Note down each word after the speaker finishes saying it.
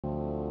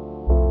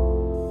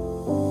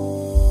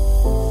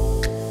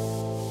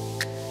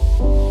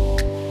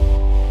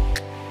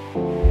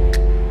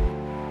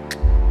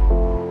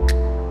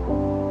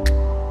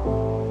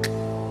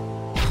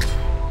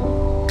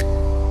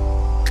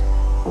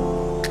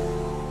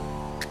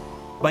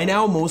By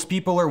now, most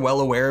people are well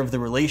aware of the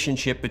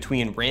relationship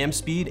between RAM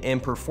speed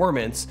and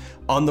performance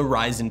on the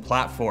Ryzen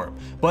platform.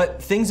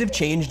 But things have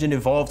changed and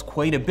evolved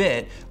quite a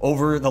bit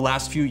over the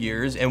last few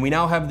years, and we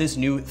now have this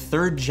new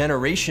third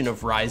generation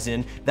of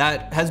Ryzen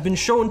that has been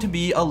shown to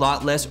be a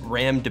lot less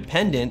RAM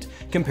dependent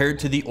compared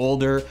to the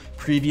older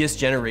previous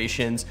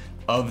generations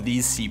of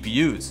these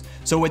CPUs.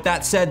 So with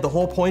that said, the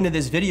whole point of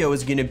this video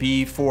is going to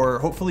be for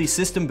hopefully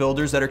system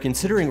builders that are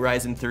considering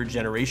Ryzen 3rd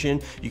generation.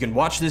 You can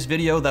watch this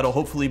video that'll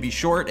hopefully be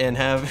short and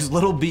have as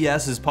little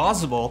BS as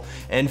possible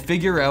and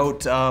figure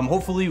out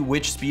hopefully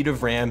which speed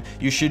of RAM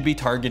you should be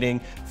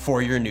targeting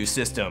for your new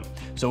system.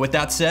 So with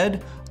that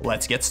said,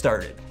 let's get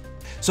started.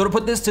 So to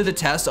put this to the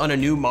test on a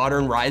new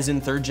modern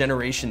Ryzen 3rd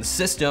generation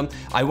system,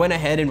 I went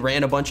ahead and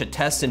ran a bunch of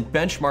tests and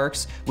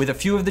benchmarks with a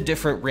few of the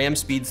different RAM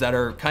speeds that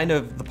are kind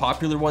of the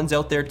popular ones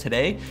out there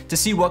today to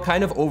see what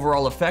kind of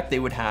overall effect they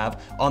would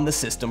have on the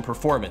system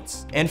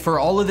performance. And for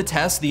all of the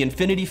tests, the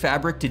Infinity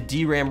Fabric to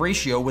DRAM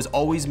ratio was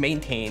always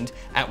maintained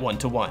at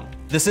 1:1.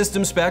 The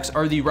system specs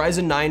are the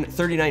Ryzen 9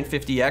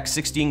 3950X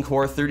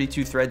 16-core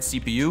 32-thread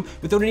CPU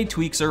without any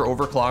tweaks or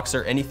overclocks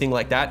or anything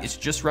like that. It's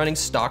just running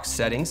stock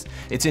settings.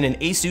 It's in an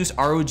Asus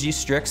ROG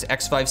Strix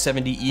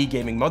X570E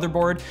gaming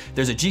motherboard.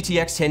 There's a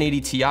GTX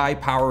 1080 Ti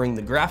powering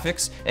the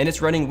graphics, and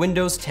it's running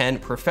Windows 10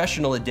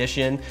 Professional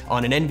Edition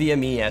on an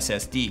NVMe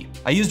SSD.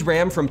 I used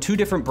RAM from two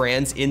different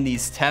brands in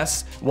these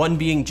tests, one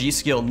being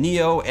G.Skill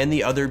Neo and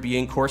the other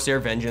being Corsair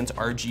Vengeance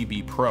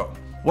RGB Pro.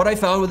 What I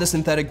found with the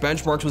synthetic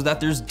benchmarks was that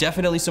there's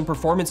definitely some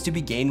performance to be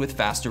gained with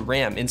faster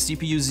RAM in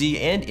CPU-Z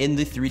and in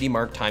the 3D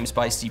Mark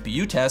TimeSpy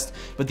CPU test,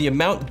 but the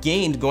amount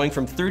gained going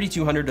from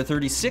 3200 to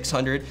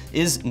 3600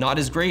 is not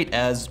as great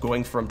as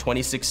going from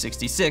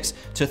 2666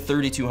 to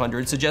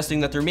 3200, suggesting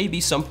that there may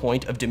be some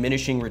point of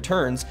diminishing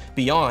returns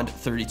beyond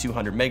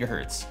 3200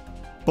 megahertz.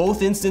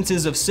 Both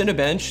instances of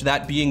Cinebench,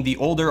 that being the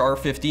older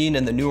R15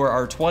 and the newer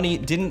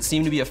R20, didn't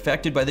seem to be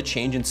affected by the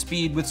change in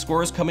speed, with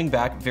scores coming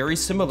back very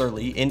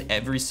similarly in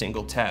every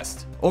single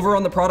test. Over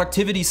on the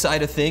productivity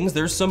side of things,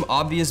 there's some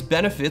obvious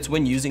benefits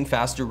when using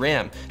faster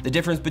RAM. The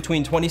difference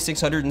between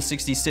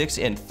 2666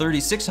 and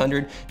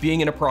 3600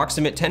 being an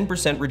approximate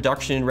 10%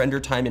 reduction in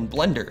render time in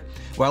Blender,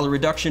 while a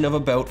reduction of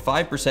about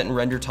 5% in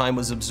render time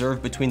was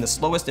observed between the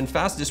slowest and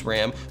fastest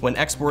RAM when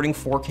exporting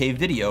 4K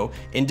video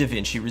in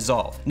DaVinci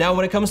Resolve. Now,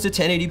 when it comes to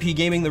 1080p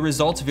gaming, the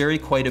results vary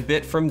quite a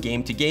bit from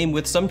game to game,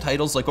 with some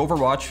titles like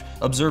Overwatch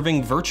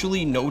observing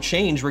virtually no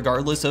change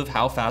regardless of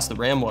how fast the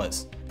RAM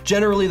was.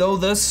 Generally though,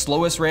 the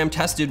slowest RAM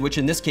tested, which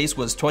in this case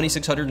was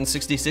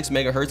 2666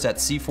 MHz at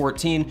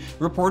C14,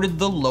 reported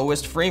the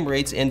lowest frame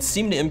rates and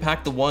seemed to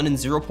impact the 1 and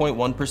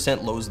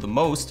 0.1% lows the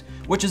most,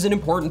 which is an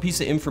important piece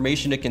of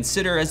information to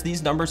consider, as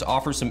these numbers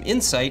offer some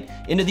insight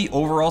into the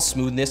overall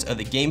smoothness of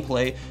the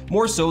gameplay,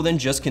 more so than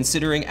just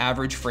considering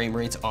average frame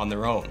rates on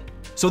their own.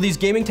 So these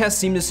gaming tests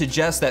seem to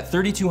suggest that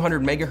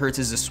 3200 megahertz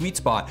is a sweet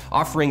spot,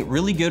 offering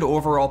really good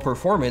overall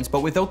performance,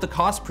 but without the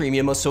cost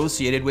premium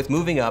associated with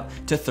moving up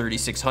to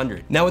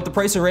 3600. Now, with the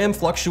price of RAM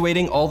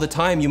fluctuating all the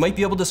time, you might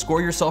be able to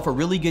score yourself a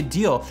really good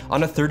deal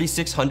on a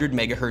 3600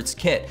 megahertz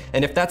kit.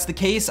 And if that's the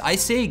case, I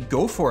say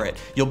go for it.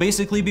 You'll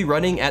basically be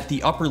running at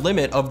the upper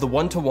limit of the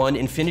 1:1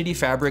 Infinity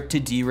Fabric to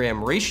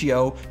DRAM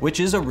ratio, which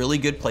is a really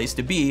good place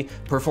to be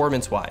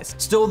performance-wise.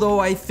 Still though,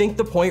 I think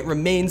the point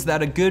remains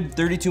that a good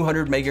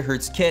 3200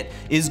 megahertz kit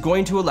is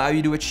going to allow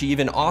you to achieve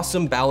an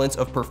awesome balance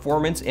of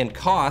performance and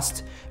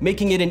cost,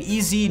 making it an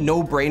easy,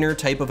 no-brainer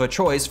type of a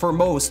choice for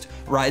most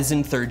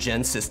Ryzen 3rd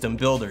Gen system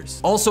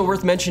builders. Also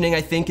worth mentioning,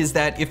 I think, is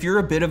that if you're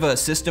a bit of a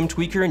system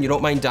tweaker and you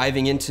don't mind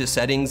diving into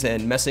settings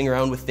and messing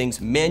around with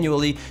things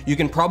manually, you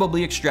can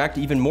probably extract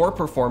even more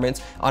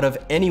performance out of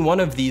any one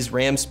of these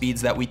RAM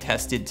speeds that we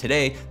tested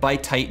today by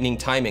tightening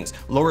timings.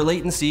 Lower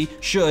latency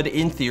should,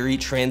 in theory,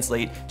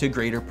 translate to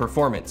greater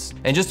performance.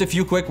 And just a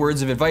few quick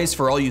words of advice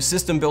for all you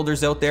system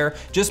builders out there: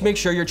 just make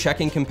sure you're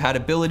checking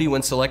compatibility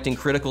when selecting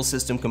critical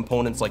system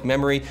components like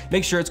memory.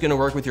 Make sure it's going to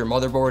work with your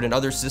motherboard and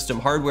other system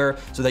hardware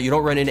so that you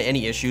don't run into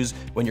any issues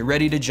when you're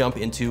ready to jump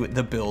into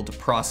the build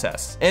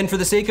process. And for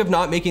the sake of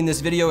not making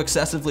this video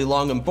excessively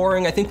long and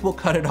boring, I think we'll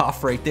cut it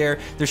off right there.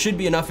 There should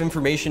be enough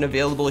information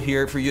available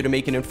here for you to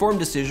make an informed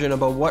decision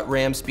about what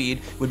RAM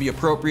speed would be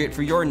appropriate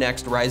for your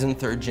next Ryzen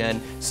 3rd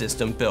Gen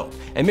system build.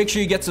 And make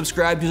sure you get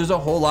subscribed, because there's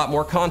a whole lot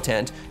more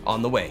content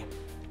on the way.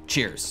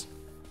 Cheers.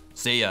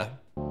 See ya.